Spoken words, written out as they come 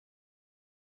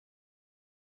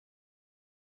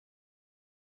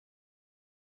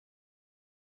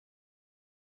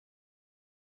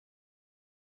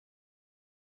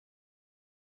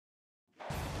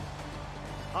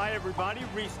Hi, everybody.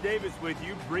 Reese Davis with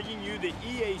you, bringing you the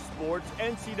EA Sports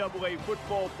NCAA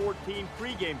Football 14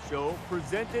 pregame show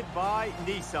presented by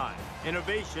Nissan.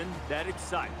 Innovation that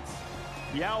excites.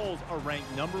 The Owls are ranked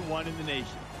 #1 in the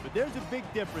nation, but there's a big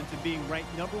difference in being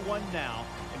ranked #1 now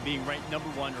and being ranked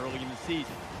 #1 early in the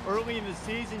season. Early in the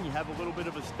season, you have a little bit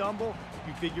of a stumble.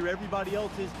 You figure everybody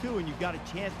else is too, and you've got a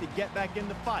chance to get back in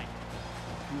the fight.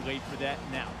 Too late for that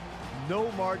now.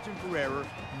 No margin for error,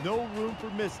 no room for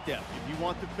misstep if you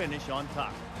want to finish on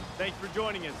top. Thanks for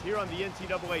joining us here on the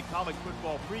NCAA College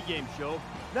Football pregame show.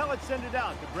 Now let's send it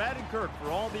out to Brad and Kirk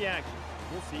for all the action.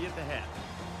 We'll see you at the half.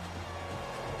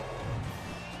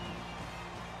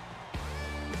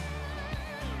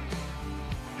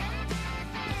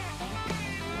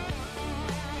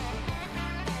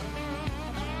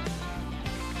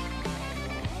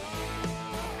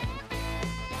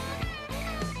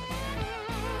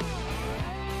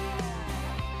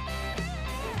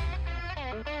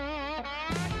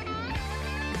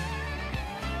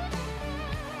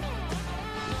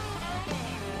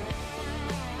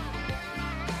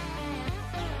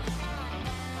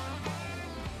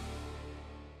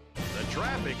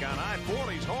 Traffic on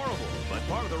I-40 is horrible, but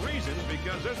part of the reason is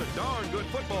because there's a darn good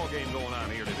football game going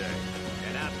on here today.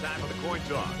 And now it's time for the coin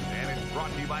toss, and it's brought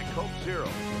to you by Coke Zero.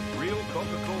 Real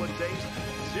Coca-Cola taste,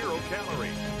 0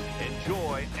 calories.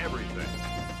 Enjoy everything.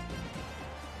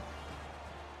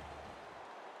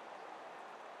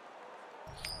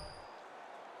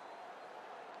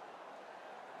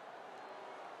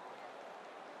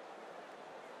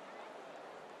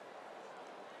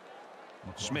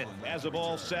 Smith has the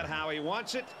ball set how he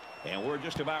wants it, and we're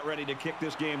just about ready to kick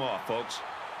this game off, folks.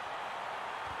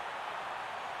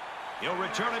 He'll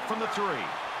return it from the 3.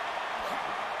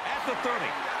 At the 30.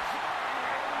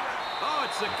 Oh,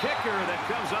 it's the kicker that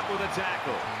comes up with a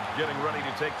tackle. Getting ready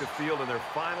to take the field in their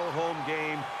final home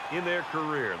game in their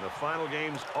career. The final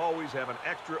games always have an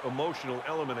extra emotional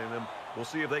element in them. We'll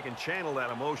see if they can channel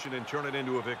that emotion and turn it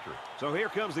into a victory. So here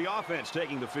comes the offense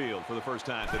taking the field for the first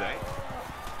time today.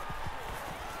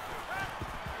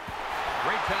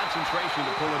 Great concentration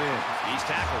to pull it in. He's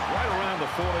tackled right around the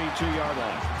 42-yard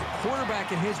line. The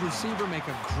quarterback and his receiver make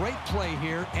a great play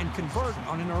here and convert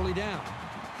on an early down.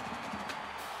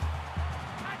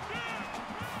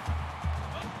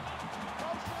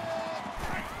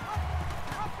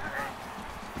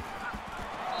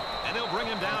 And they'll bring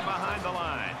him down behind the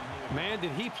line. Man,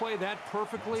 did he play that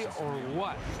perfectly or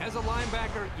what? As a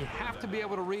linebacker, you have to be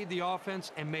able to read the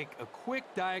offense and make a quick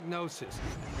diagnosis,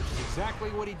 which is exactly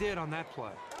what he did on that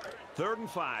play. 3rd and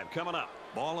 5 coming up.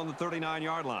 Ball on the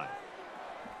 39-yard line.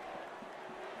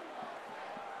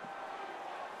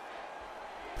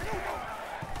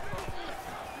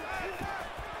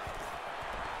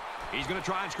 He's going to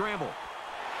try and scramble.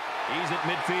 He's at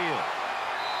midfield.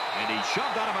 And he's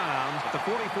shoved out of bounds at the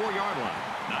 44-yard line.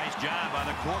 Nice job by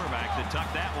the quarterback to tuck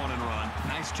that one and run.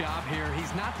 Nice job here.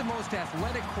 He's not the most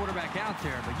athletic quarterback out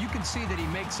there, but you can see that he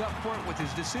makes up for it with his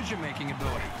decision-making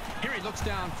ability. Here he looks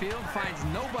downfield, finds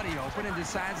nobody open, and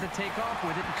decides to take off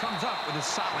with it and comes up with a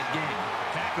solid game.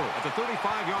 Tackle at the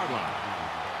 35-yard line.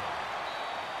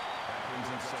 That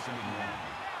brings up 2nd and 1.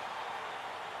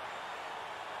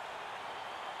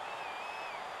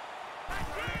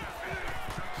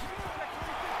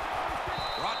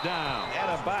 Down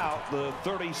at about the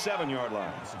 37-yard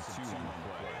line. That makes it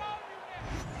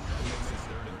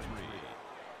 3rd and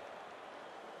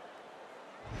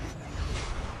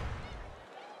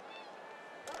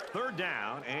 3. 3rd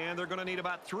down, and they're going to need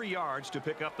about 3 yards to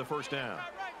pick up the first down.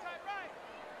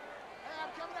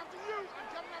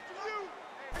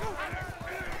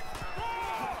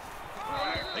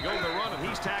 They go to the run, and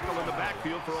he's tackled in the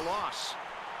backfield for a loss.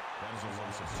 That is a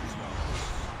loss of 2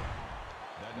 yards.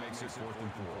 That makes it 4th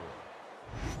and 4.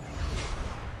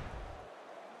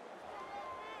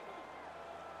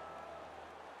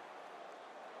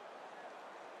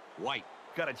 White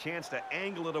got a chance to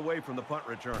angle it away from the punt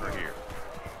returner here.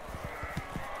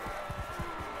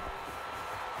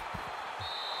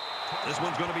 This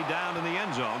one's going to be down in the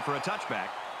end zone for a touchback.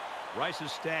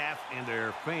 Rice's staff and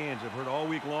their fans have heard all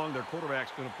week long their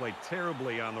quarterback's going to play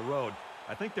terribly on the road.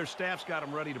 I think their staff's got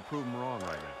them ready to prove them wrong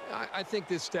right now. I think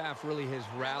this staff really has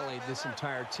rallied this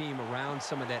entire team around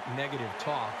some of that negative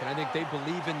talk. And I think they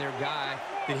believe in their guy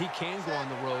that he can go on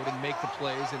the road and make the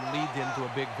plays and lead them to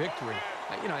a big victory.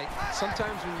 You know,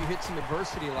 sometimes when you hit some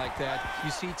adversity like that,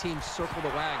 you see teams circle the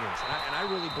wagons. And I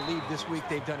really believe this week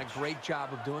they've done a great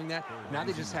job of doing that. Now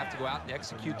they just have to go out and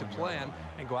execute the plan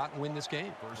and go out and win this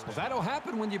game. Well, that'll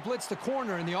happen when you blitz the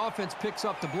corner and the offense picks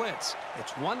up the blitz.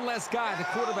 It's one less guy the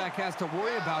quarterback has to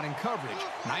worry about in coverage.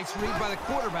 Nice read by the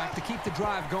quarterback to keep the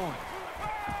drive going.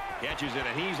 Catches it,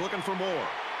 and he's looking for more.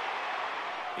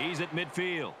 He's at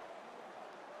midfield.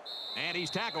 And he's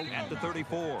tackled at the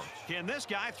 34. Can this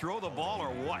guy throw the ball or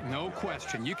what? No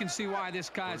question. You can see why this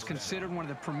guy is considered one of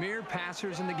the premier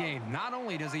passers in the game. Not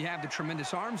only does he have the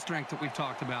tremendous arm strength that we've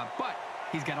talked about, but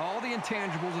he's got all the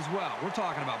intangibles as well. We're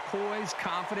talking about poise,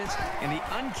 confidence, and the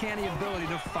uncanny ability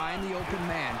to find the open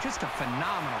man. Just a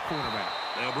phenomenal quarterback.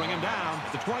 They'll bring him down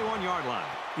at the 21-yard line.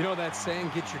 You know that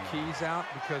saying, get your keys out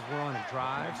because we're on a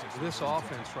drive? This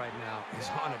offense right now is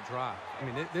on a drive. I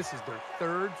mean, this is their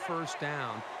third first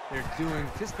down. They're doing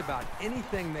just about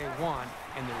anything they want,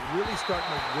 and they're really starting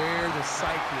to wear the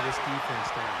psyche of this defense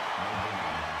down.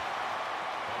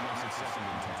 That makes it 2nd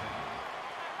and 10.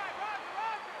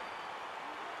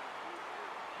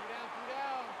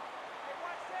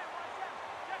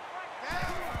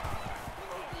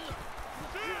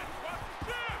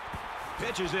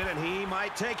 Pitches it, and he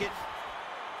might take it.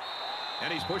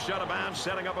 And he's pushed out of bounds,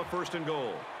 setting up a 1st and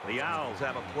goal. The Owls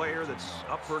have a player that's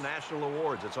up for national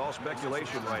awards. It's all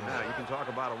speculation right now. You can talk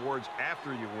about awards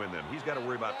after you win them. He's got to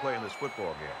worry about playing this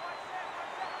football game.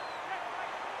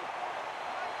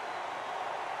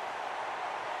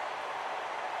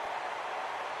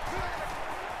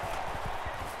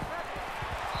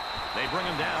 They bring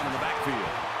him down in the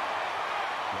backfield.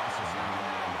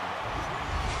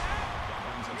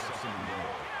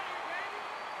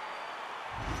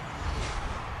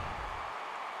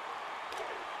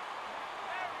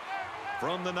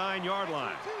 From the 9-yard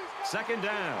line. 2nd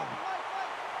down.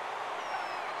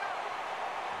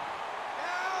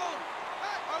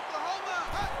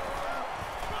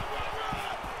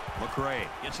 McCray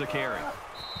gets the carry.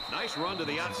 Nice run to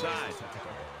the outside. Good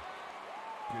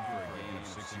for a gain of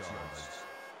 6 yards.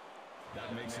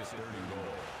 That makes it 3rd and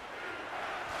goal.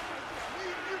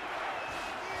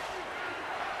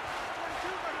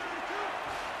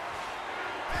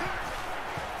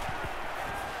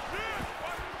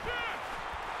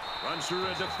 Runs through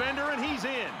a defender, and he's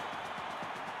in.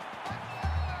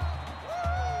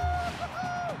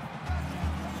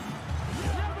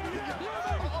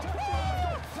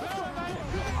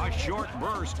 A short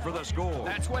burst for the score.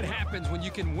 That's what happens when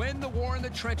you can win the war in the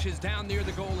trenches down near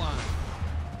the goal line.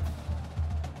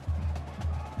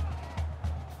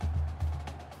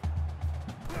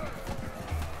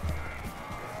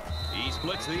 He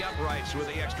splits the uprights with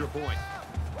the extra point.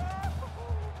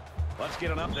 Let's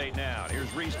get an update now.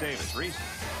 Here's Reese Davis. Reese.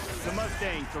 The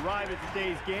Mustangs arrive at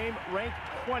today's game ranked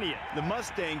 20th. The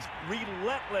Mustangs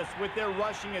relentless with their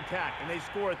rushing attack, and they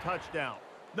score a touchdown.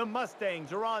 The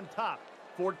Mustangs are on top,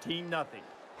 14-0.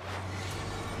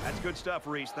 That's good stuff,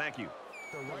 Reese. Thank you.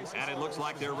 And it looks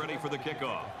like they're ready for the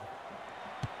kickoff.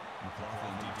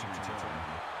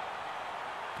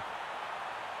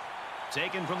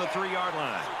 Taken from the 3-yard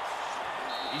line.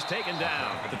 He's taken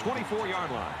down at the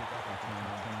 24-yard line.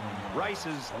 Rice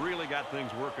has really got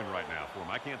things working right now for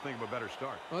him. I can't think of a better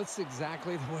start. Well, that's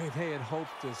exactly the way they had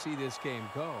hoped to see this game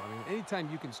go. I mean, anytime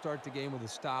you can start the game with a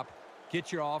stop,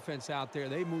 get your offense out there,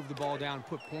 they move the ball down,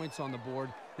 put points on the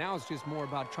board. Now it's just more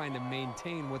about trying to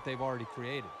maintain what they've already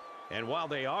created. And while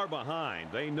they are behind,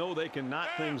 they know they can knot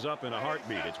things up in a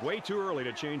heartbeat. It's way too early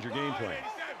to change your game plan.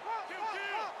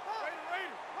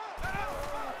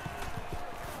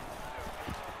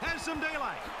 Has some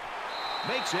daylight.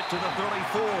 Makes it to the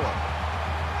 34.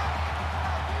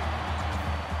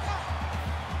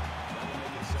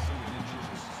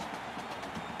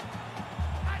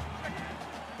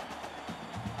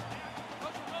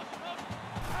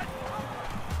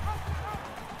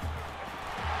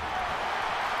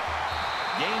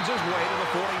 Gains his way to the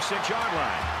 46-yard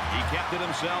line. He kept it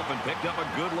himself and picked up a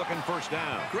good-looking 1st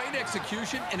down. Great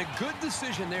execution and a good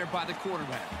decision there by the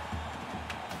quarterback.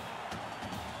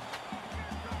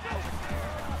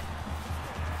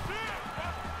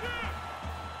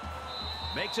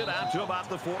 Makes it out to about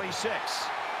the 46.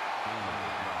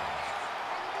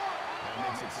 That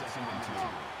makes it 2nd and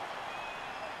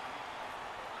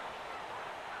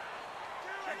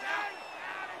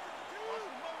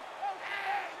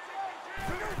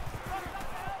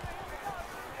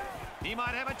 2. He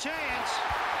might have a chance.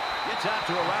 Gets out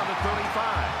to around the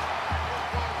 35.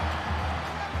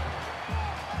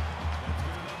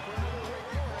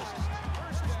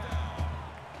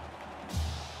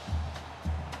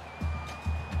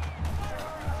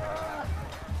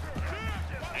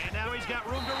 And now he's got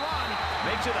room to run.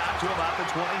 Makes it out to about the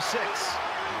 26.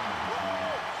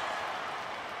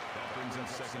 That brings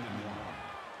us 2nd and 1.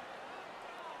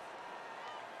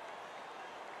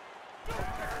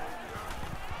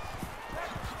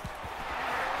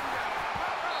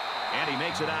 And he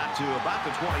makes it out to about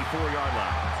the 24-yard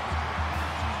line.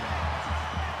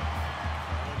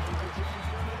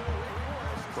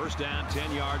 First down,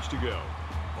 10 yards to go.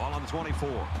 Ball on the 24.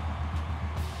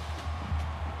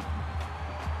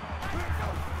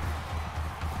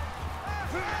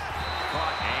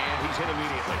 Caught, and he's hit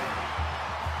immediately.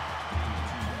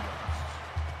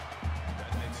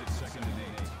 That makes it 2nd and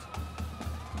 8.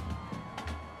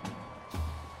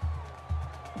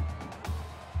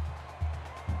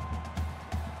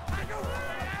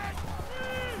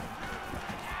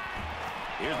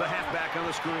 Here's the halfback on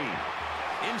the screen.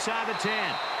 Inside the 10.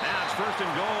 Now it's 1st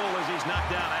and goal as he's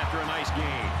knocked out after a nice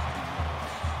gain.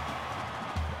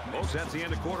 Folks, that's the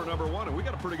end of quarter number 1, and we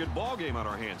got a pretty good ball game on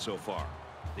our hands so far.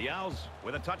 The Owls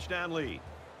with a touchdown lead.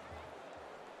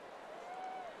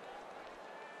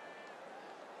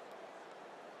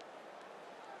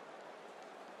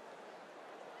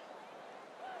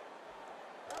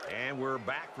 And we're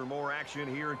back for more action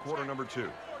here in quarter number 2.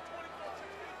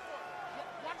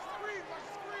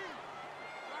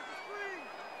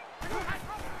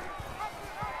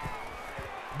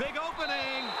 Big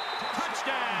opening.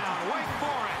 Touchdown, Wake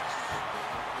Forest.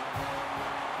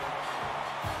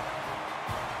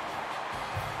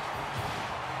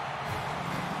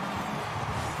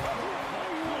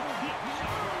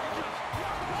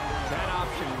 That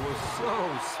option was so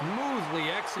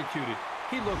smoothly executed.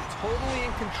 He looked totally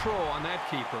in control on that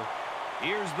keeper.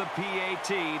 Here's the PAT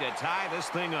to tie this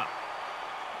thing up.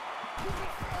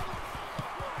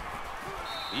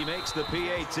 He makes the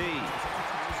PAT.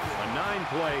 A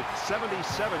 9-play,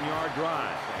 77-yard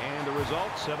drive. And the result,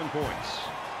 7 points.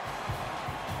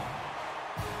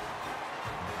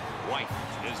 White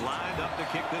is lined up to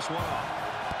kick this one off.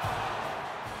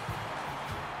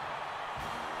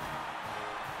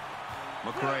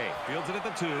 McCray fields it at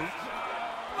the 2.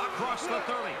 Across the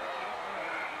 30.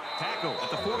 Tackle at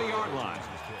the 40-yard line.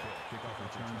 Kickoff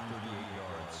return 38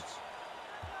 yards.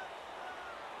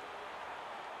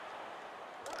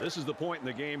 This is the point in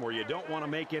the game where you don't want to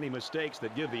make any mistakes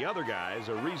that give the other guys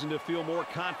a reason to feel more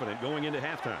confident going into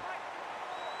halftime.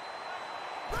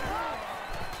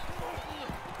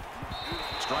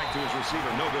 Strike to his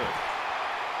receiver, no good.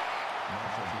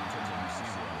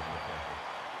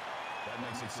 That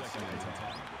makes it 2nd and 10.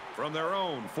 From their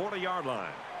own 40-yard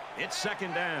line, it's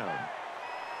 2nd down.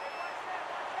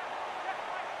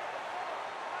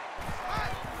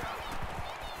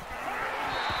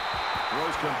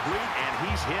 Throws complete, and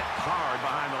he's hit hard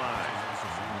behind the line.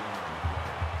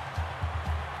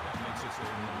 That makes it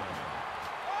 3rd and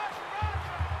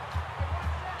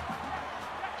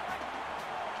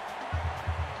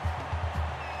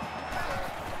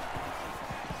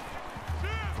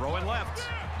 11. Throwing left.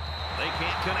 They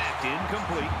can't connect.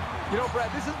 Incomplete. You know, Brad,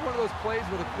 this is one of those plays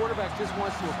where the quarterback just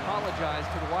wants to apologize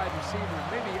to the wide receiver and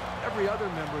maybe every other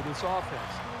member of this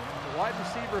offense. The wide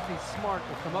receiver, if he's smart,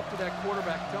 will come up to that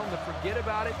quarterback, tell him to forget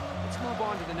about it. Let's move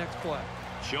on to the next play.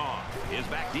 Shaw is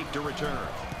back deep to return.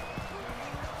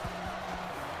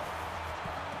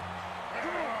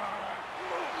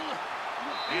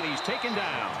 And he's taken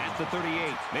down at the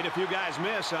 38. Made a few guys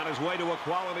miss on his way to a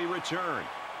quality return.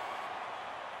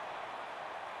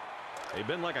 They've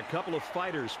been like a couple of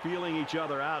fighters feeling each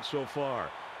other out so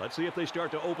far. Let's see if they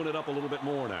start to open it up a little bit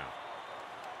more now.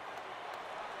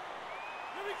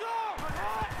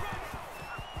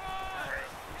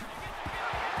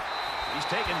 He's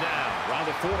taken down around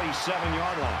the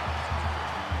 47-yard line.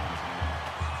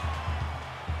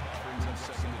 Brings us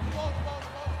 2nd and 8.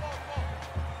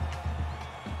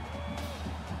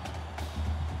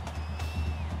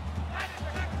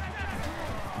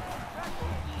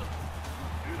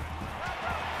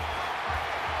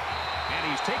 And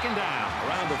he's taken down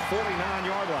around the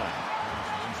 49-yard line.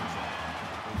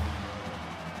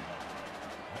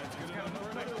 That's good enough for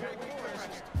another Wake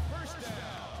Forest. First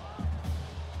down.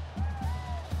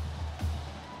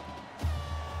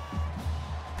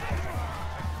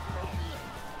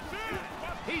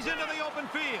 He's into the open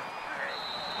field.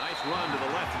 Nice run to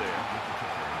the left there.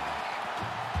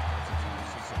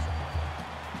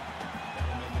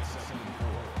 That'll make it 2nd and 4.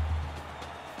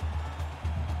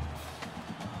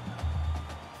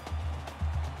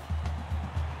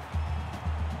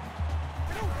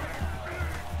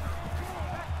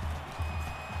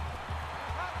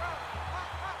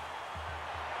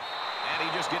 And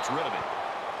he just gets rid of it.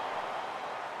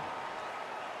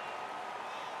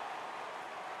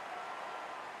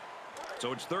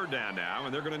 So it's 3rd down now,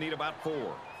 and they're going to need about 4.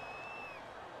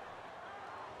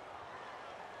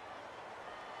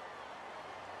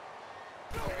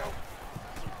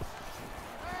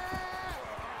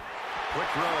 Quick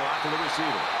throw out to the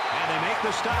receiver. And they make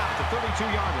the stop at the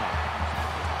 32-yard line.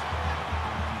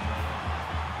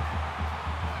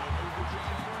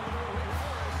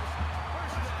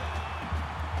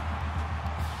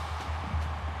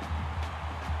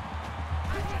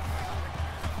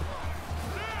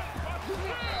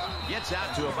 Gets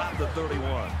out to about the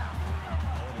 31.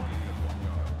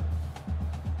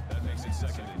 That makes it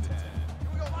 2nd and 10.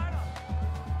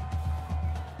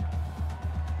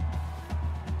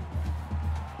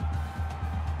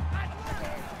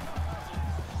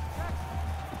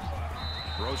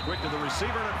 Throws quick to the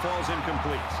receiver, and it falls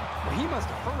incomplete. Well, he must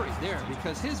have hurried there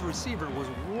because his receiver was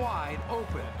wide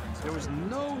open. There was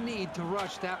no need to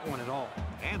rush that one at all.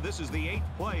 And this is the 8th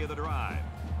play of the drive.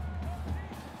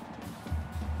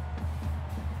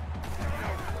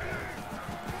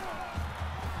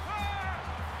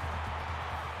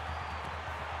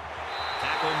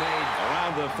 Tackle made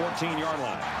around the 14-yard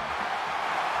line.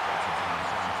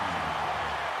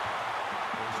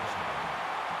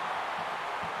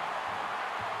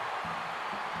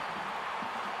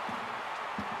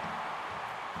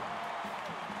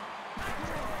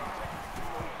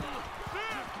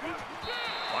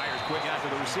 Fires quick after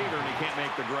the receiver, and he can't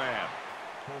make the grab.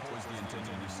 Was the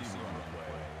intended receiver on the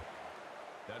play.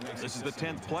 That makes This is the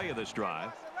 10th play of this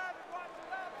drive.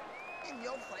 In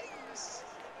your face.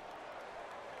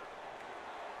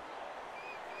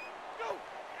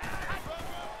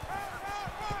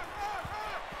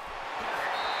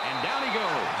 And down he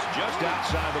goes, just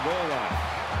outside the goal line.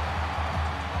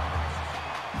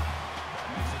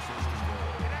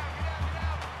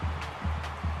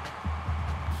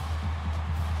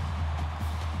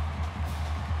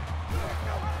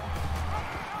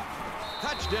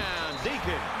 Touchdown,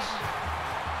 Deacons.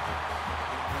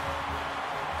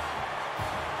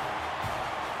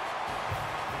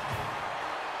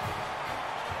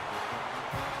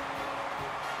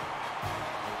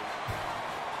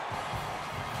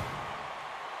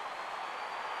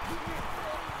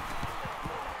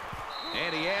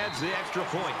 And he adds the extra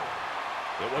point.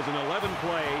 It was an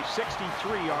 11-play,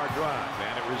 63-yard drive,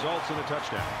 and it results in a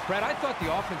touchdown. Brad, I thought the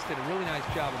offense did a really nice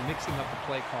job of mixing up the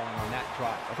play calling on that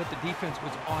drive. I thought the defense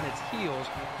was on its heels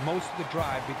most of the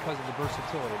drive because of the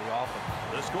versatility of the offense.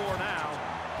 The score now,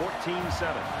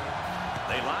 14-7.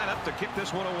 They line up to kick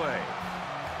this one away.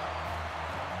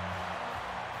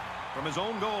 From his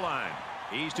own goal line,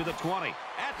 he's to the 20,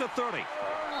 at the 30.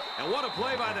 And what a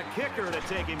play by the kicker to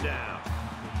take him down.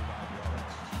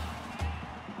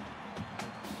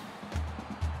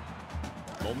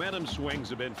 Momentum swings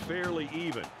have been fairly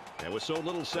even. And with so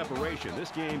little separation,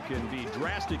 this game can be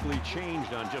drastically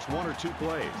changed on just 1 or 2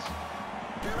 plays.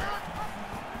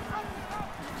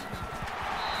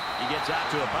 He gets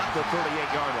out to about the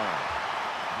 38-yard line.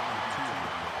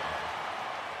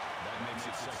 That makes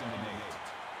it 2nd and 8.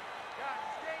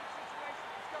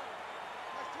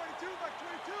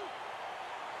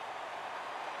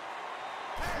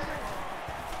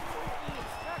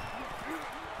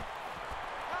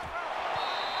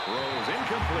 Throws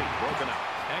incomplete, broken up.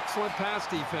 Excellent pass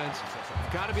defense.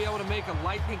 Got to be able to make a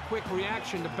lightning-quick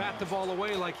reaction to bat the ball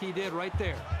away like he did right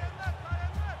there.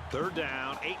 3rd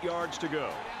down, 8 yards to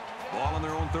go. Ball on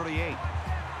their own 38.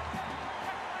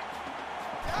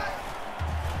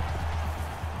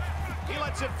 He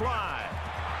lets it fly.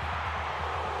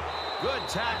 Good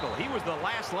tackle. He was the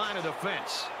last line of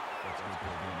defense.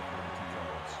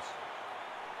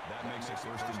 That makes it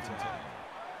 1st and 10.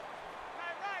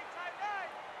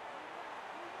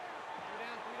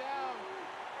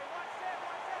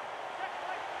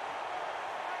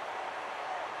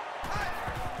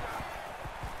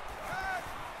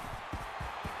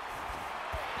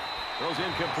 Throws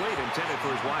incomplete, intended for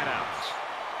his wideouts.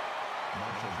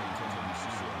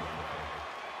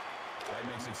 That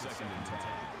makes it 2nd and 10.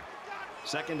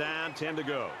 2nd down, 10 to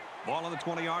go. Ball on the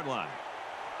 20-yard line.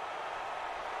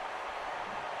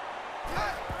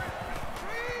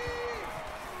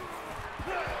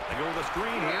 They go to the screen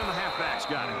here, and the halfback's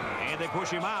got it. And they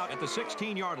push him out at the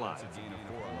 16-yard line. It's a gain of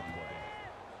 4 on the play.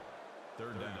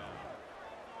 3rd down.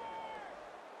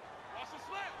 Watch the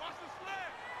slant. Watch the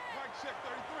slant. Mike check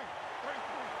 33.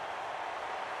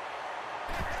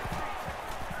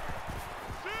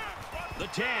 33. The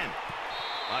 10.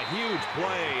 A huge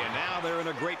play, and now they're in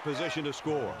a great position to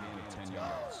score. Gain of 10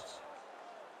 yards.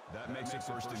 That makes it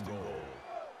 1st and goal.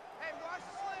 Hey, watch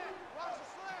the slant. Watch the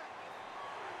slant.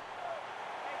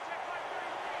 Hey, check Mike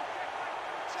 33. Check Mike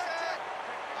 33. Check.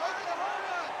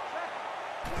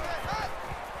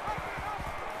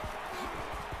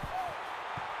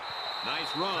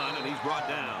 Nice run, and he's brought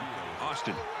down.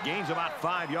 Austin gains about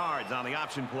 5 yards on the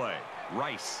option play.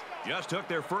 Rice just took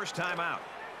their first time out.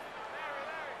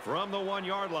 From the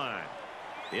 1-yard line,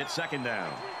 it's 2nd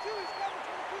down.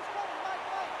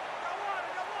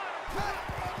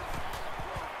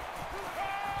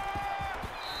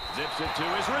 Zips it to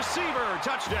his receiver.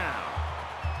 Touchdown.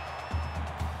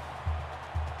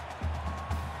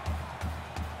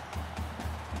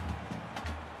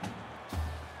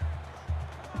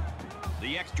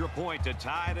 The extra point to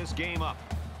tie this game up.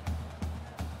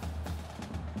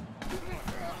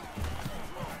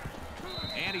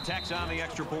 And he tacks on the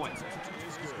extra point.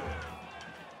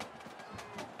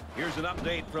 Here's an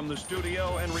update from the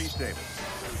studio and Reese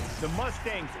Davis. The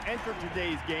Mustangs entered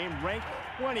today's game ranked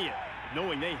 20th,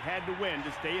 knowing they had to win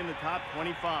to stay in the top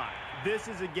 25. This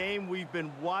is a game we've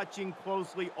been watching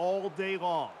closely all day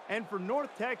long. And for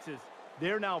North Texas,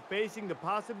 they're now facing the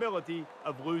possibility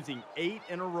of losing 8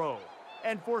 in a row.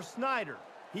 And for Snyder,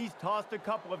 he's tossed a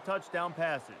couple of touchdown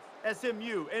passes.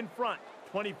 SMU in front,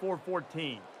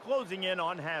 24-14, closing in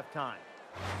on halftime.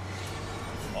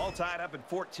 All tied up at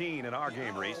 14 in our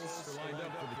game, Reese.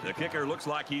 The kicker looks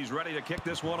like he's ready to kick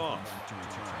this one off.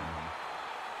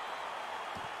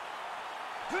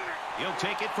 He'll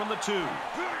take it from the 2.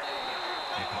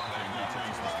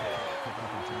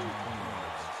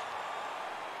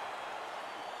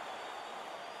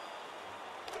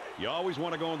 You always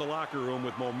want to go in the locker room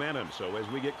with momentum, so as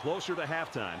we get closer to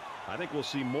halftime, I think we'll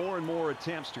see more and more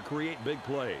attempts to create big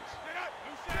plays.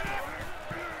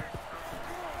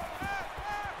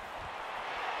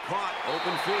 Caught,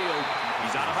 open field.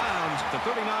 He's out of bounds at the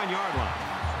 39-yard line.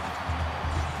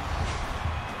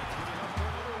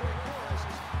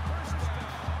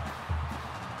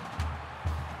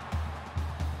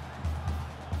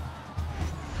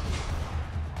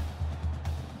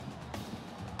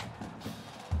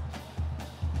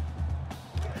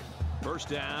 First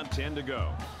down, 10 to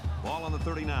go. Ball on the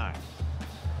 39.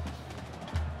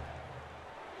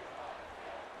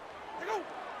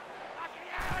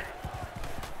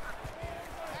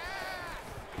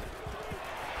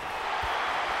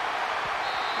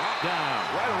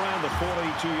 Down right around the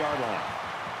 42-yard line.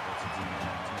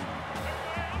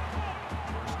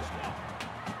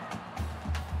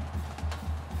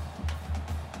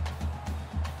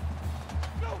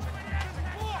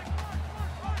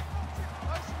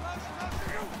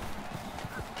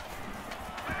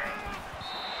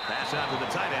 Pass out to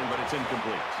the tight end, but it's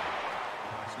incomplete.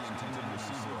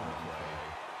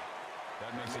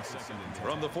 That makes it second and 10.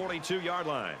 From the 42-yard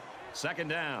line, second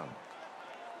down.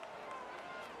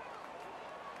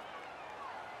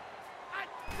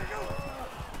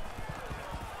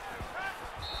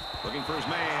 Looking for his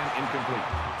man, incomplete.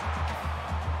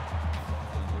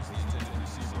 Was the intended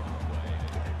receiver on the play.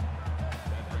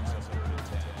 That brings us third and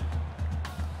 10.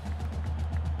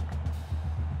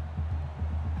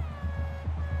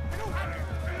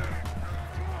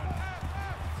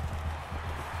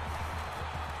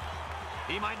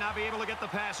 He might not be able to get the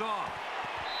pass off.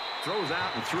 Throws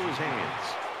out and through his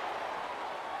hands.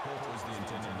 Holt was the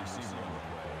intended receiver on the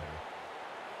play.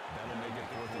 That'll make it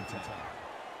fourth and 10.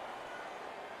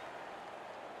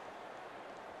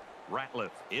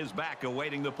 Ratliff is back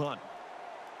awaiting the punt.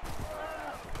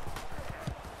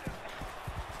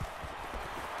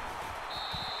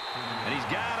 And he's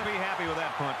got to be happy with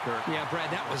that punt, Kirk. Yeah,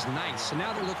 Brad, that was nice. So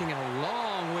now they're looking at a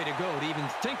long way to go to even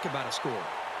think about a score.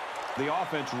 The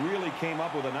offense really came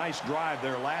up with a nice drive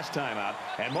there last time out,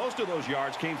 and most of those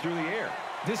yards came through the air.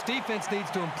 This defense needs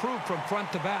to improve from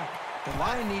front to back. The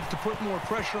line needs to put more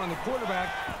pressure on the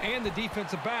quarterback, and the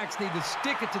defensive backs need to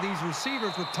stick it to these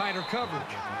receivers with tighter coverage.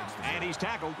 And he's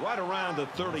tackled right around the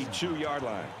 32-yard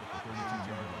line.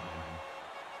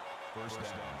 First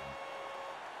down.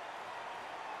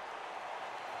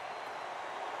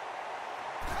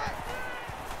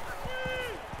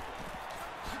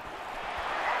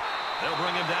 They'll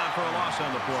bring him down for a loss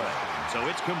on the play. So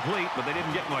it's complete, but they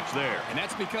didn't get much there. And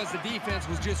that's because the defense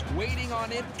was just waiting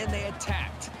on it, and they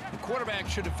attacked. The quarterback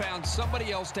should have found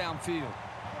somebody else downfield.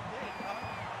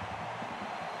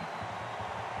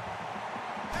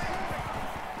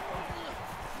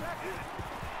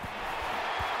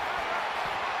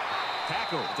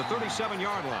 Tackle at the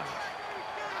 37-yard line.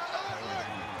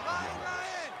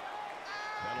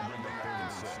 That'll bring up third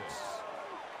and 6.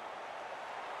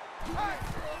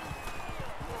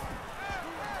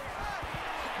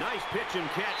 Nice pitch and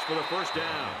catch for the first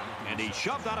down. And he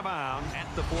shoved out of bounds at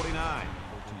the 49.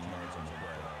 14 yards on the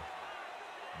play.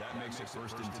 That makes it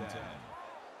first and 10.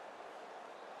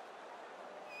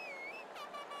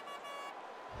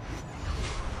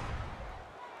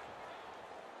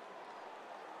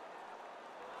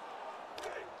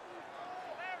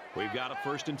 We've got a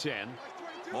first and 10.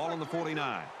 Ball on the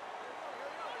 49.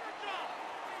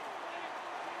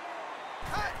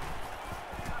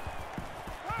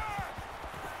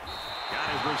 Got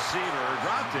his receiver.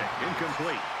 Dropped it.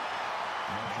 Incomplete.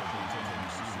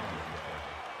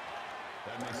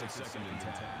 That makes it second and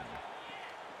 10.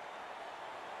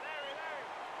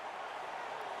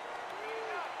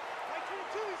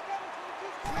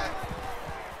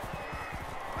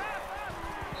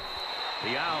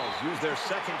 The Owls use their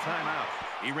second timeout.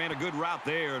 He ran a good route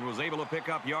there and was able to pick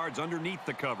up yards underneath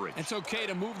the coverage. It's okay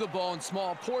to move the ball in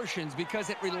small portions because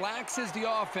it relaxes the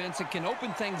offense and can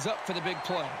open things up for the big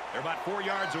play. They're about 4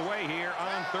 yards away here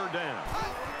on third down.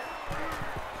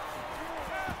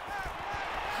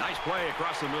 Nice play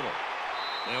across the middle.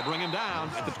 They'll bring him down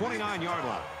at the 29-yard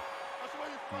line.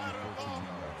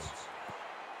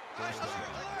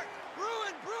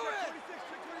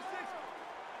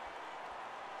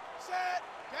 Set,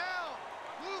 down,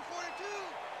 blue 42,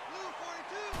 blue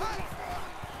 42.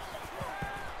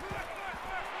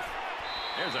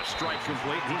 There's a strike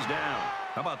complete, and he's down.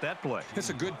 How about that play? It's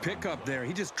a good pickup there.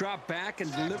 He just dropped back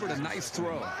and delivered a nice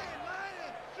throw.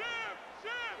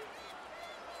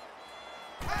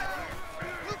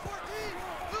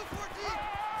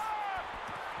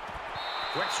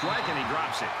 Quick strike, and he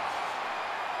drops it.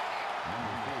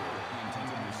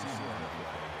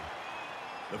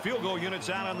 The field goal unit's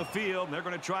out on the field, and they're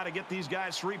going to try to get these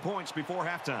guys 3 points before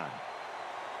halftime.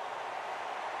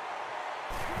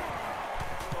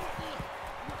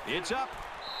 It's up,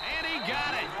 and he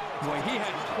got it. Boy, he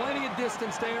had plenty of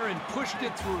distance there and pushed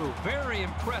it through. Very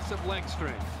impressive leg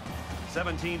strength.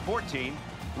 17-14,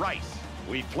 Rice.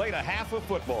 We played a half of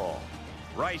football.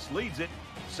 Rice leads it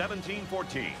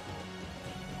 17-14.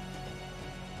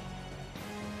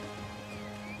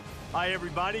 Hi,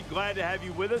 everybody. Glad to have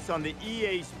you with us on the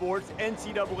EA Sports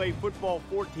NCAA Football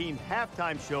 14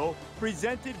 halftime show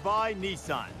presented by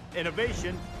Nissan.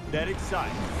 Innovation that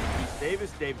excites. Keith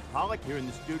Davis, David Pollack here in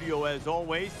the studio as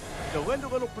always to lend a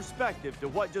little perspective to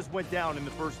what just went down in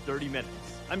the first 30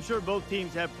 minutes. I'm sure both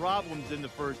teams have problems in the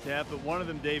first half, but one of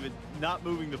them, David, not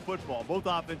moving the football. Both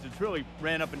offenses really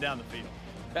ran up and down the field.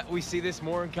 We see this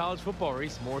more in college football,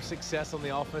 Reese. More success on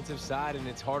the offensive side, and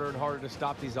it's harder and harder to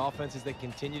stop these offenses that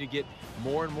continue to get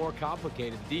more and more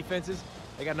complicated. Defenses,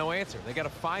 they got no answer. They got to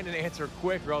find an answer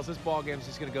quick, or else this ball game is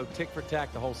just going to go tick for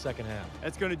tack the whole second half.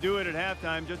 That's going to do it at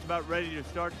halftime. Just about ready to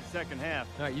start the second half.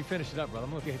 All right, you finish it up, brother.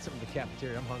 I'm going to get something to the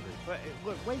cafeteria. I'm hungry. But,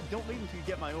 look, wait, don't leave until you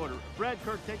get my order. Brad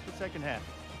Kirk, take the second half.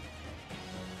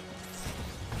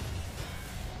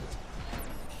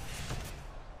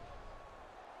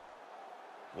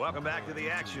 Welcome back to the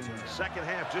action. Second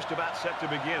half just about set to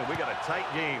begin. We got a tight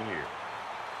game here.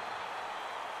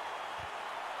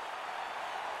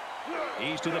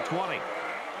 He's to the 20.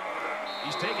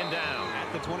 He's taken down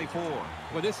at the 24.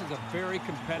 Well, this is a very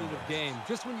competitive game.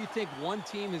 Just when you think one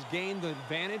team has gained the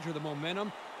advantage or the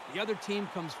momentum, the other team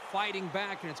comes fighting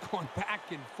back, and it's going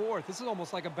back and forth. This is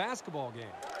almost like a basketball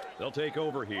game. They'll take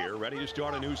over here, ready to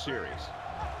start a new series.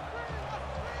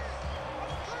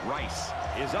 Rice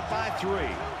is up by 3.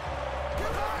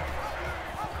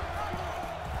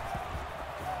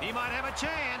 He might have a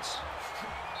chance.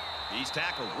 He's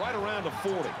tackled right around the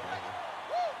 40.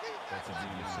 That's a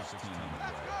gain of 16 on the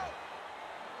play.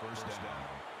 First down.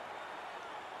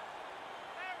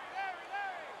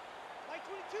 Like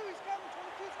 22, he's coming.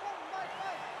 22's coming. Mike.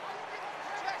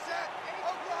 Check that.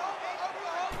 Oklahoma.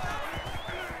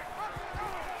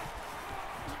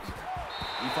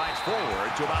 He fights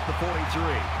forward to about the 43.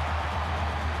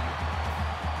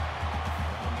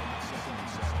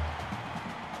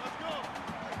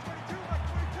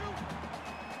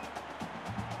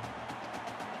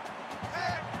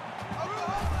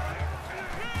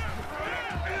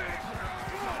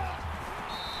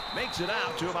 Makes it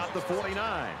out to about the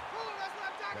 49.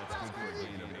 That's good for a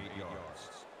gain of 8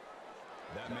 yards.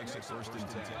 That makes it first and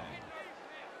 10.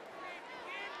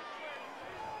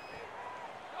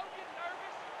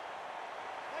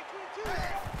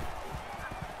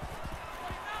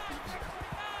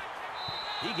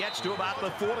 He gets to about the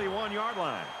 41-yard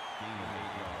line. Gain of 8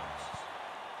 yards.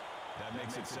 That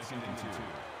makes it second and 2.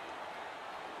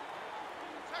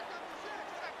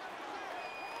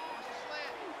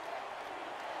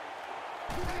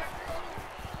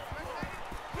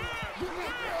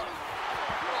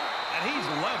 And he's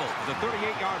level at the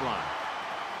 38-yard line.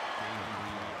 Gain of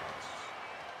 3 yards.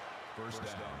 First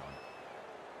down.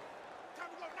 Time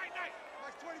to go. Night.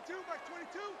 Mike 22.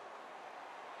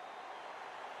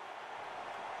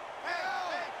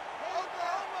 Hey.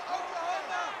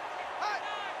 Oklahoma.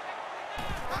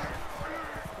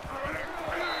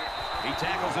 He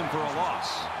tackles him for a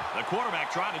loss. The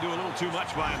quarterback trying to do a little too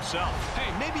much by himself.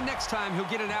 Hey, maybe next time he'll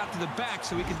get it out to the back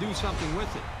so he can do something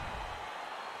with it.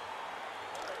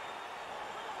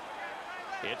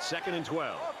 It's second and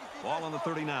 12. Ball on the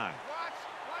 39. Watch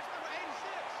number 86.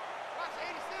 Watch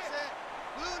 86.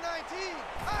 Blue 19.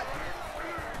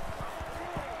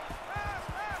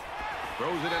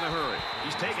 Throws it in a hurry.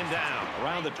 He's taken down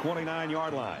around the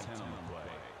 29-yard line. 10 on the play.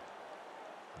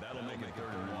 That'll make it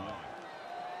third and 1.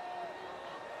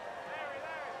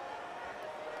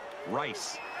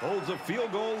 Rice holds a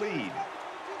field goal lead.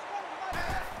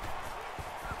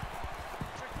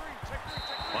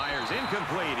 Fires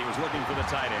incomplete. He was looking for the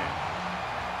tight end.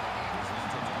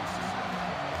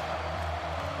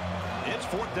 It's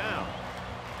 4th down.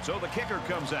 So the kicker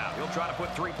comes out. He'll try to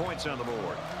put 3 points on the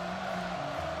board.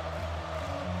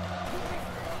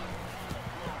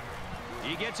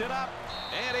 He gets it up,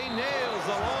 and he nails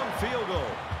the long field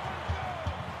goal.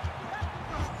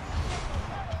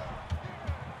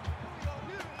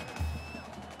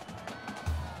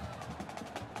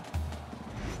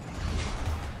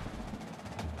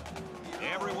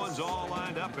 Everyone's all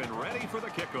lined up and ready for the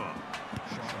kickoff.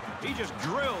 He just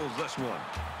drills this one.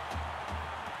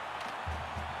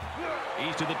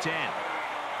 He's to the 10.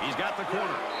 He's got the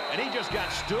corner, and he just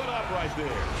got stood up right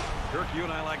there. Kirk, you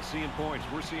and I like seeing points.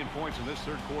 We're seeing points in this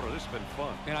 3rd quarter. This has been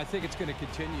fun. And I think it's going to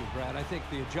continue, Brad. I think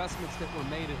the adjustments that were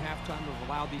made at halftime have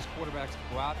allowed these quarterbacks to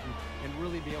go out and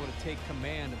really be able to take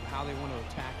command of how they want to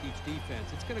attack each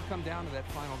defense. It's going to come down to that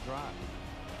final drive.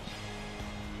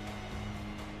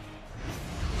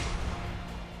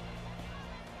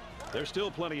 There's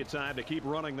still plenty of time to keep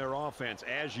running their offense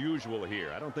as usual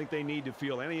here. I don't think they need to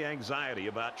feel any anxiety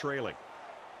about trailing.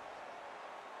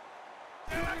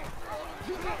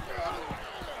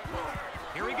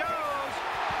 Here he goes.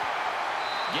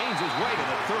 Gains his way to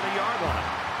the 30-yard line.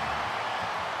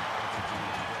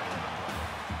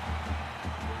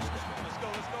 Let's go,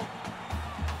 let's go.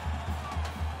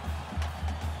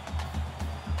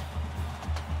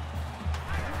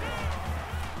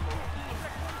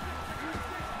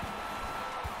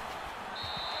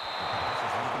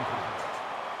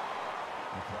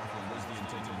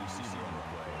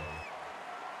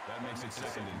 That makes it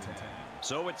 2nd and 10.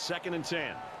 So it's 2nd and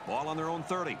 10. Ball on their own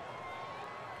 30.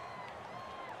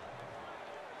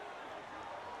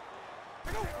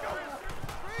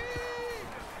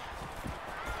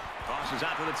 Tosses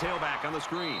out to the tailback on the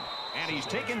screen. And he's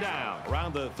taken down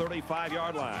around the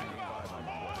 35-yard line.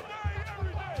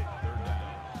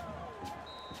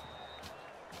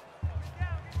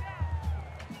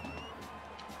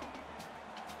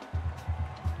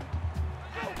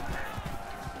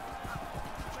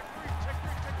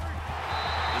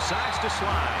 Decides to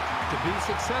slide. To be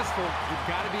successful, you've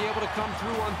got to be able to come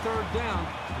through on 3rd down,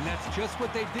 and that's just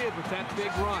what they did with that big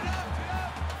run.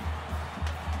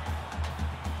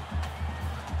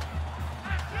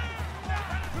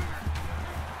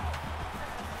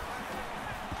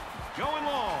 Going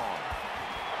long.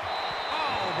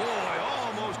 Oh,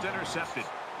 boy, almost intercepted.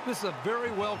 This is a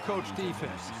very well-coached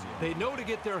defense. They know to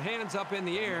get their hands up in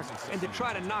the air and to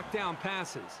try to knock down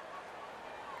passes.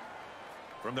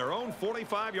 From their own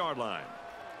 45-yard line.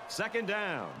 2nd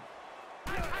down.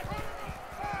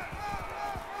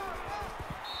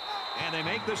 And they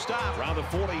make the stop around the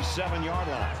 47-yard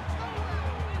line.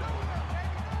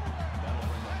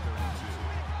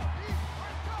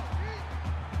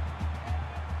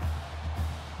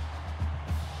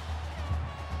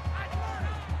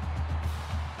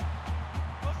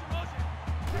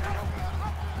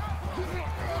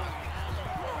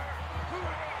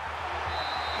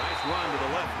 Nice run to the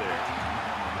left there.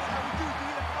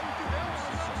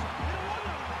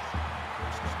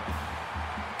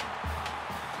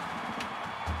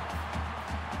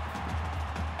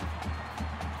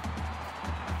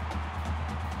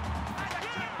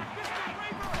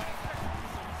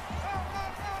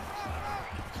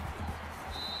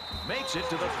 Makes it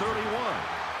to the 31.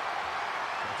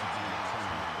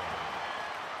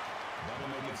 That'll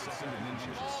make it 2nd and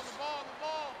inches. The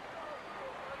ball.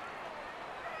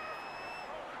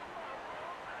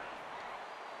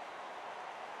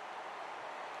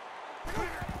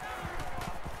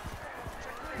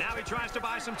 Now he tries to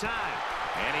buy some time.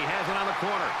 And he has it on the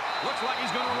corner. Looks like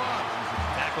he's going to run.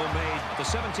 Tackle made at the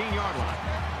 17-yard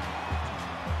line.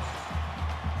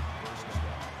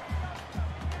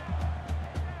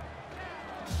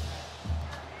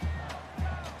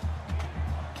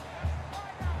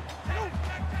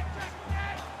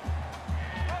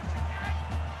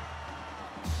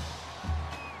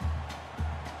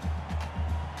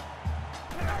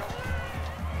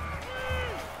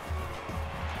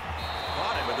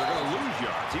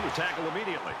 He was tackled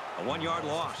immediately. A 1-yard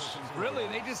loss. Really,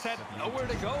 they just had nowhere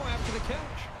to go after the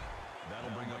catch. That'll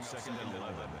bring up 2nd and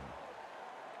 11.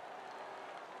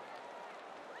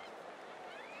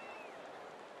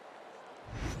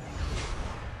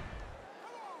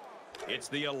 It's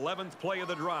the 11th play of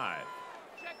the drive.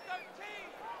 Check 13.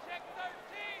 Check 13.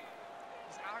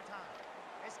 It's our time.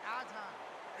 It's our time.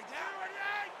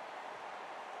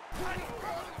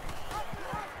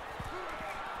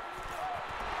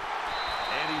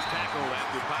 And he's tackled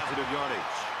after positive yardage.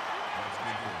 That's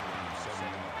good.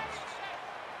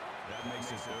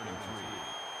 makes it 3rd and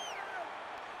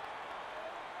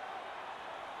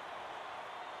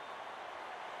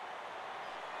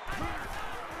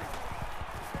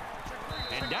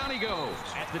 3. And down he goes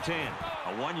at the 10.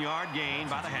 A 1-yard gain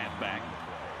by the halfback.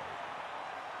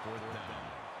 4th down.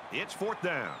 It's 4th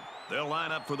down. They'll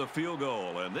line up for the field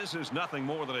goal, and this is nothing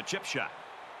more than a chip shot.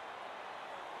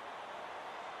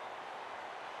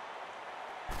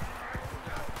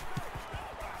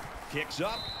 Kicks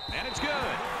up, and it's good.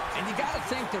 And you got to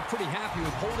think they're pretty happy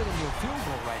with holding them to a field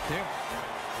goal right there.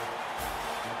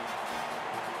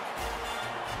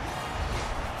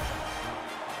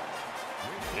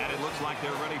 And it looks like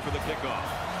they're ready for the kickoff.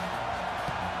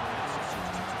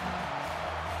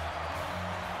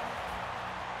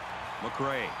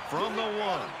 McCray from the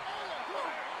 1.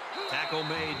 Tackle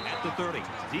made at the 30.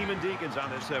 Demon Deacons on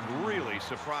this have really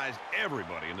surprised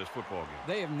everybody in this football game.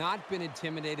 They have not been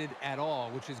intimidated at all,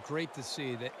 which is great to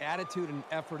see. The attitude and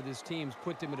effort of this team's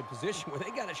put them in a position where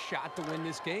they got a shot to win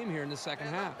this game here in the second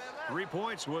half. 3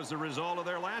 points was the result of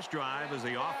their last drive as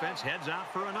the offense heads out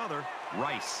for another.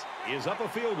 Rice is up a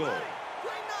field goal.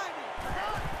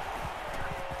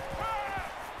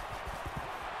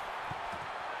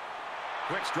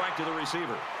 Quick strike to the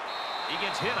receiver. He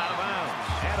gets hit out of bounds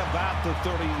at about the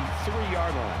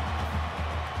 33-yard line.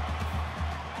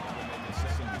 That'll make it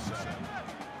 2nd and 7.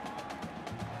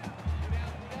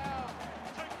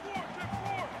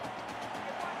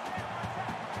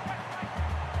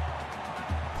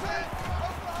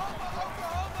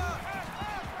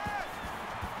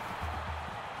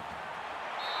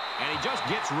 And he just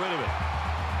gets rid of it.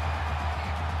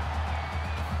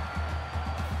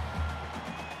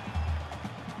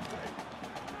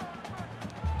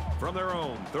 From their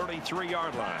own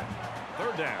 33-yard line.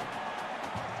 3rd down.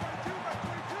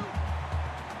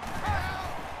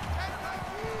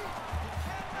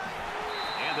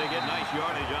 And they get nice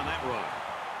yardage on that run.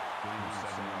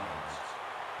 7 yards.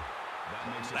 That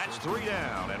makes it That's 1st 3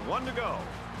 down and 1 to go.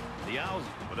 The Owls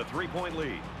with a 3-point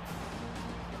lead.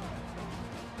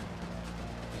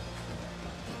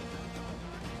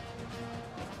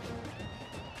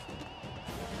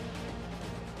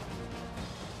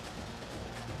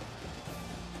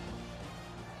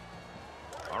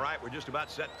 All right, we're just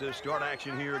about set to start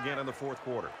action here again in the 4th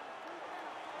quarter.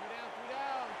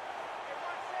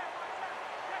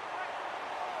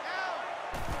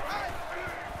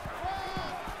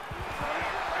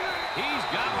 He's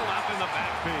gobbled up in the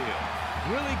backfield.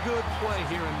 Really good play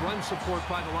here and run support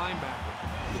by the linebacker.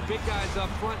 The big guys up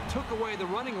front took away the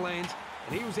running lanes,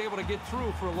 and he was able to get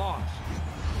through for a loss.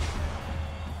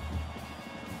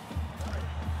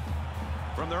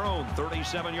 From their own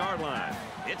 37-yard line,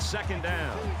 it's 2nd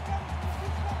down.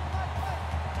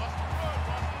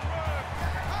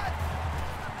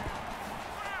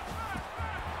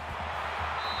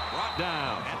 Brought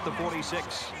down at the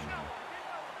 46.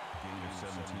 Gain of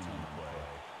 17 on the play.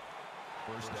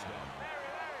 1st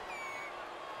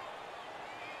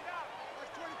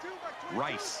down.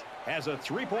 Rice has a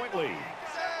 3-point lead.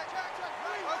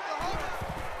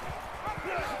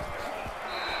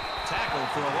 Tackled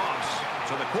for a loss.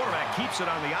 So the quarterback keeps it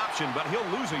on the option, but he'll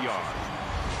lose a yard.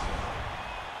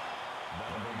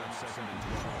 That'll bring up 2nd and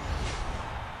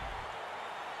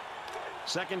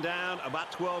 12. 2nd down,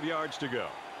 about 12 yards to go.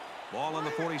 Ball on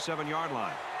the 47-yard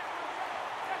line.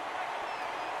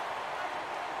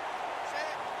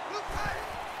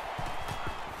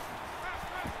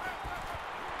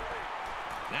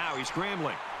 Now he's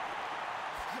scrambling.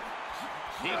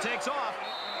 He takes off.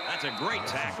 That's a great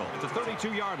tackle at the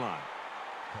 32-yard line.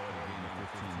 Call it a gain of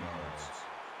 15 yards.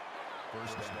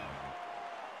 1st down.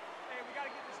 Hey, we got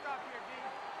to get this stop here, D.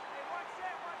 Hey, one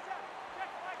set. Check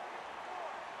like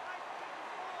 54. Like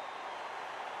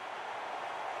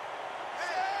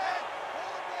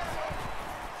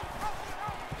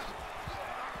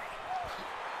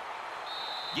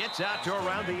 54. Gets out to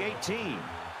around the 18.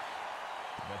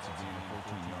 That's a gain of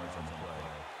 14 yards on the play.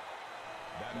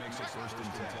 That makes it 1st and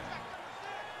 10.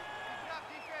 Keep it up,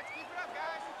 defense. Keep it up,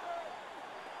 guys.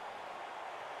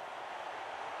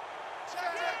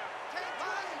 Check.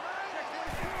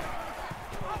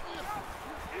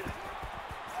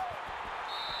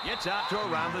 Gets out to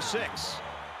around the 6.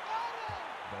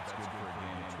 That's good for a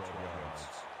gain of 12 yards.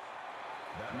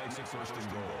 That makes it 1st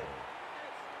and goal.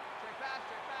 Check pass.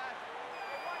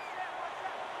 Hey, one set.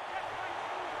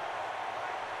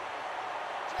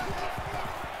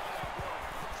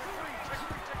 Check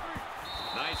three.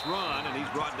 Nice run, and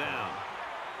he's brought down.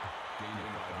 Gain of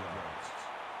 5 yards.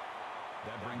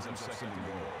 That brings up 2nd and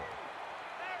goal.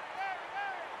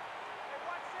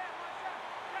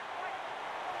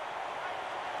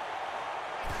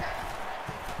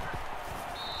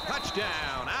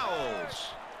 Touchdown, Owls.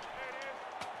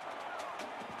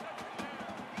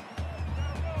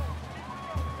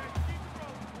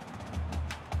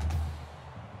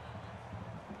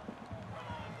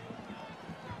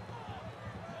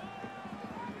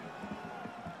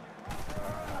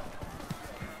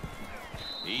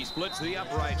 He splits the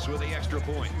uprights with the extra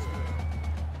point.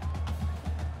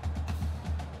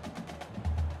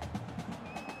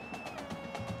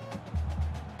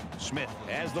 Smith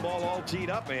has the ball all teed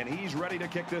up, and he's ready to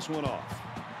kick this one off.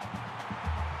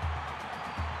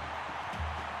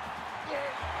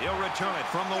 He'll return it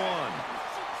from the 1.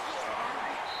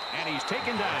 And he's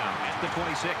taken down at the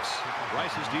 26.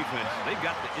 Rice's defense, they've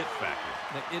got the it factor.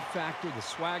 The it factor, the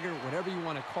swagger, whatever you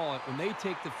want to call it. When they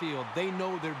take the field, they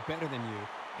know they're better than you.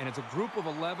 And as a group of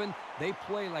 11, they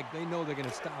play like they know they're going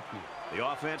to stop you. The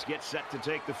offense gets set to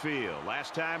take the field.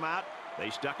 Last time out, they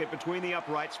stuck it between the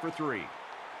uprights for 3.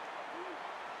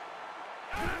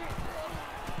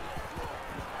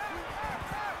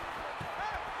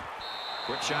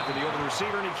 Quick shot to the open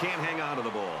receiver, and he can't hang on to the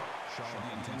ball. Shot the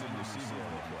intended receiver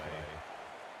on the play.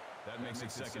 That makes it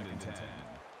 2nd and 10.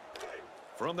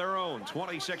 From their own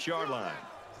 26-yard line.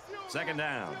 2nd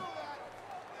down.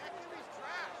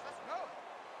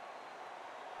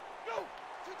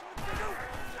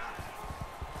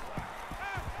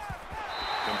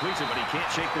 Completes it, but he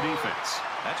can't shake the defense.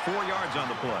 That's 4 yards on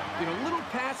the play. You know, little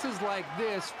passes like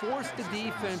this force the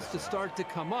defense to start to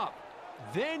come up.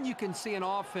 Then you can see an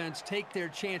offense take their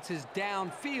chances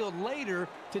downfield later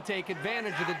to take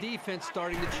advantage of the defense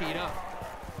starting to cheat up.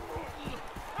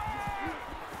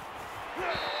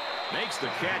 Makes the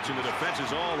catch, and the defense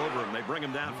is all over him. They bring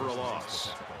him down for a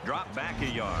loss. Drop back a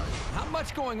yard. Not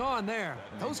much going on there.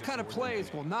 Those kind of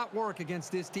plays will not work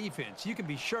against this defense. You can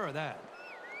be sure of that.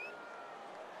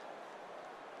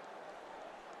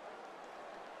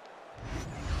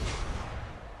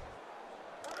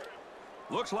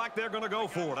 Looks like they're going to go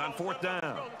for it on 4th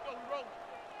down.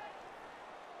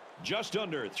 Just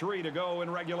under 3 to go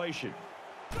in regulation.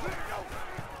 Gets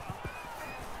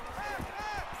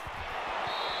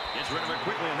rid of it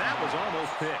quickly, and that was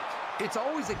almost picked. It's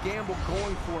always a gamble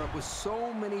going for it with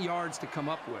so many yards to come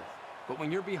up with. But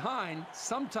when you're behind,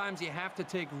 sometimes you have to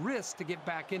take risks to get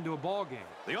back into a ball game.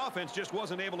 The offense just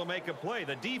wasn't able to make a play.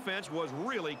 The defense was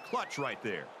really clutch right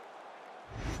there.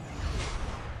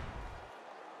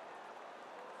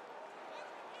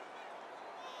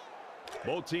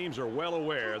 Both teams are well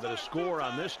aware that a score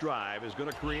on this drive is going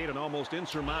to create an almost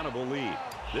insurmountable lead.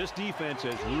 This defense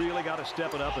has really got to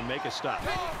step it up and make a stop.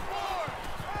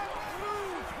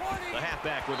 The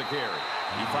halfback with a carry.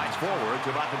 He fights forward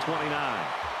to about the 29.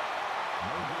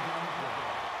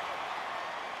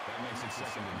 That makes it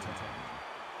 2nd and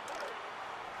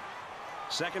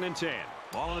 10. 2nd and 10.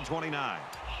 Ball on the 29.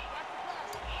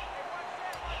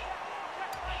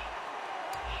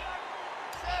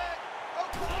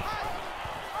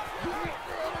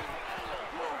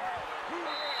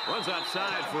 Runs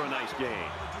outside for a nice gain.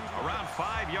 Around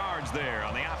 5 yards there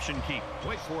on the option keep.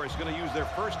 Wake Forest going to use their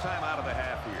first time out of the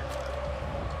half here.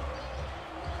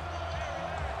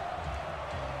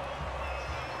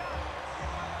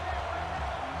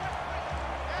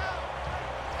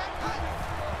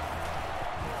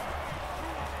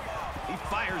 He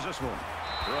fires this one.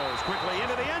 Throws quickly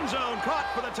into the end zone. Caught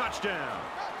for the touchdown.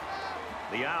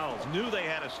 The Owls knew they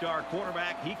had a star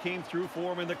quarterback. He came through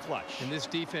for them in the clutch. And this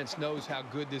defense knows how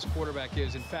good this quarterback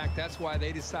is. In fact, that's why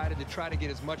they decided to try to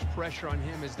get as much pressure on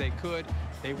him as they could.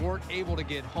 They weren't able to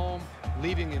get home,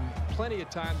 leaving him plenty of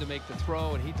time to make the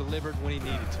throw, and he delivered when he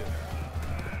needed to.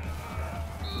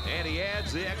 And he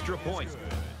adds the extra point.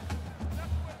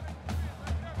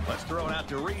 Let's throw it out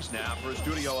to Reese now for a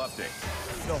studio update.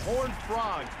 The Horned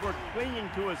Frogs were clinging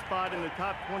to a spot in the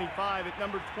top 25 at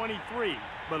number 23,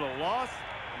 but a loss,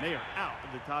 and they are out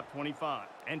of the top 25.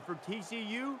 And for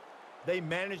TCU, they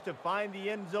managed to find the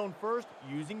end zone first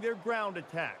using their ground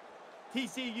attack.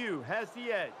 TCU has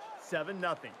the edge, 7-0.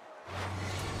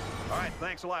 All right,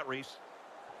 thanks a lot, Reese.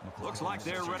 Looks like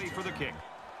they're ready for the kick.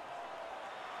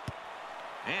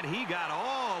 And he got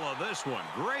all of this one.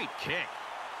 Great kick.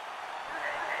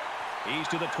 He's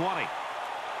to the 20.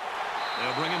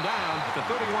 They'll bring him down at the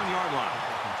 31-yard line.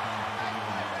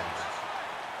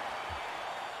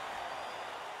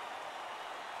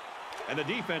 And the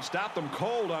defense stopped them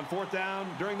cold on 4th down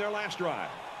during their last drive.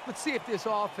 Let's see if this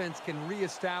offense can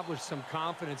reestablish some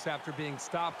confidence after being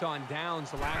stopped on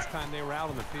downs the last time they were out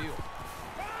on the field.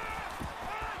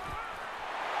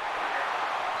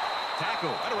 Tackle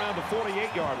right around the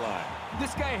 48-yard line.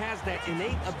 This guy has that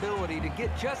innate ability to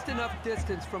get just enough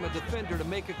distance from a defender to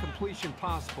make a completion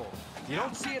possible. You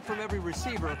don't see it from every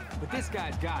receiver, but this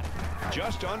guy's got it.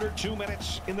 Just under 2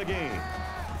 minutes in the game.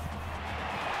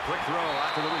 Quick throw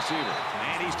out to the receiver.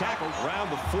 And he's tackled around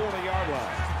the 40-yard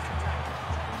line.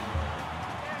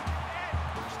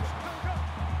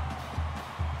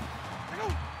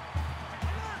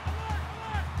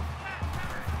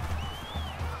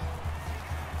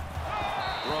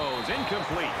 Throws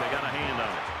incomplete. They got a hand on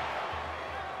it.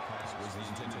 Pass was the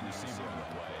intended receiver on the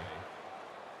play.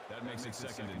 That makes it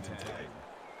 2nd and 10.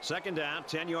 Second down,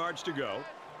 10 yards to go.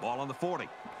 Ball on the 40.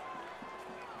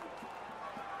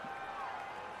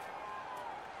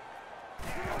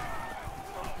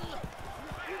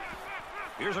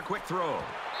 Here's a quick throw.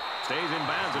 Stays in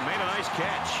bounds and made a nice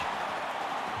catch.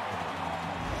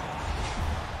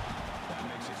 That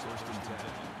makes it 1st and 10.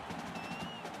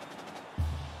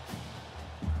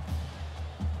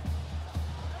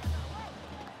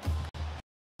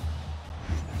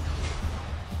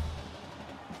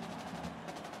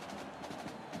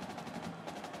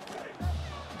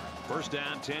 First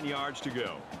down, 10 yards to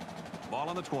go. Ball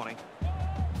on the 20.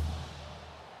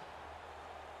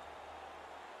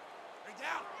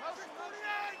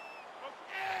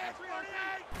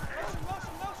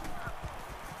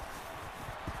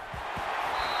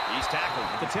 He's tackled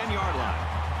at the 10-yard line.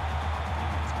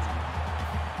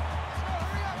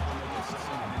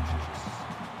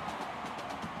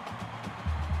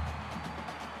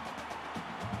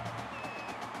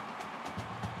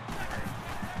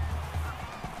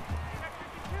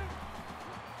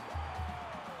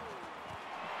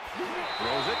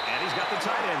 Throws it, and he's got the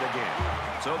tight end again.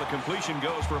 So the completion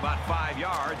goes for about 5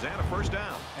 yards and a first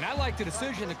down. And I like the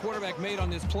decision the quarterback made on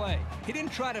this play. He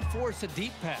didn't try to force a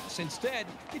deep pass. Instead,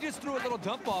 he just threw a little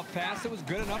dump-off pass that was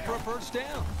good enough for a first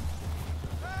down.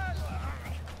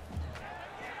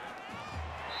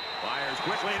 Fires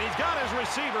quickly, and he's got his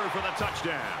receiver for the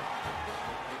touchdown.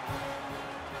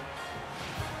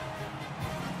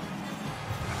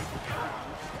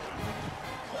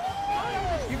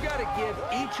 You've got to give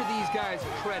each of these guys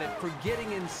credit for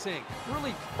getting in sync,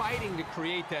 really fighting to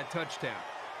create that touchdown.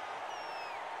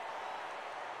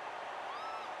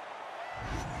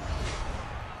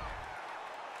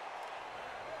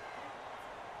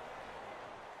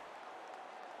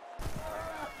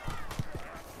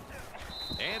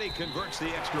 And he converts the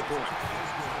extra point.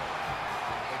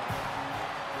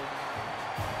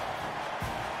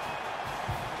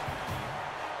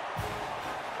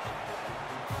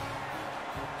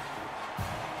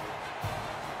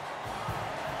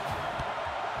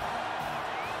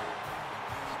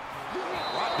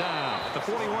 Brought down at the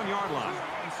 41-yard line.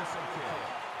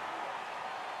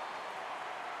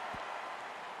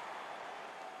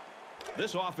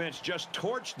 This offense just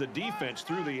torched the defense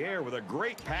through the air with a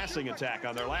great passing attack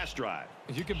on their last drive.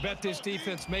 You can bet this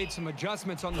defense made some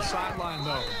adjustments on the sideline,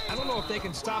 though. I don't know if they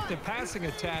can stop the passing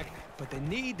attack, but they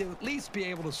need to at least be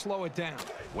able to slow it down.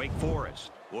 Wake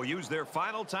Forest will use their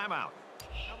final timeout.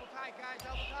 Double tight, guys,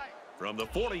 double tight. From the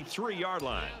 43-yard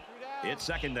line, it's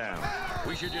second down.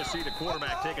 We should just see the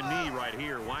quarterback take a knee right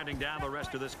here, winding down the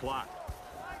rest of this clock.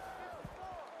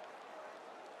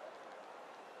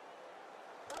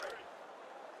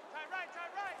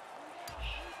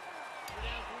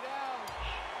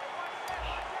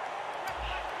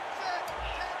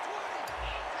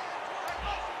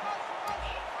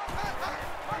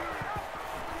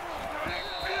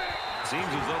 Seems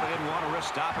as though they didn't want to risk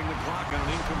stopping the clock on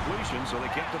an incompletion, so they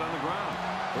kept it on the ground.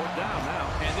 Fourth down now.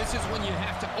 And this is when you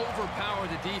have to overpower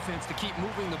the defense to keep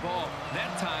moving the ball.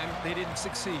 That time, they didn't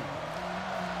succeed.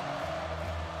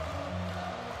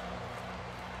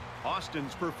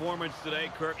 Austin's performance today,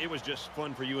 Kirk, it was just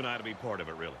fun for you and I to be part of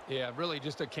it, really. Yeah, really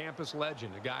just a campus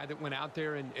legend, a guy that went out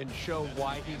there and showed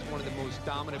why he's one of the most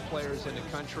dominant players in the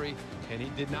country, and he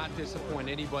did not disappoint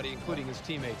anybody, including his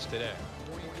teammates today.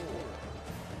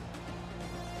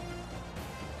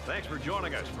 Thanks for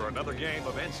joining us for another game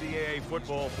of NCAA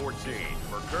Football 14.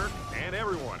 For Kirk and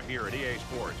everyone here at EA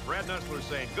Sports, Brad Nussler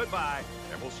saying goodbye,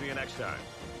 and we'll see you next time.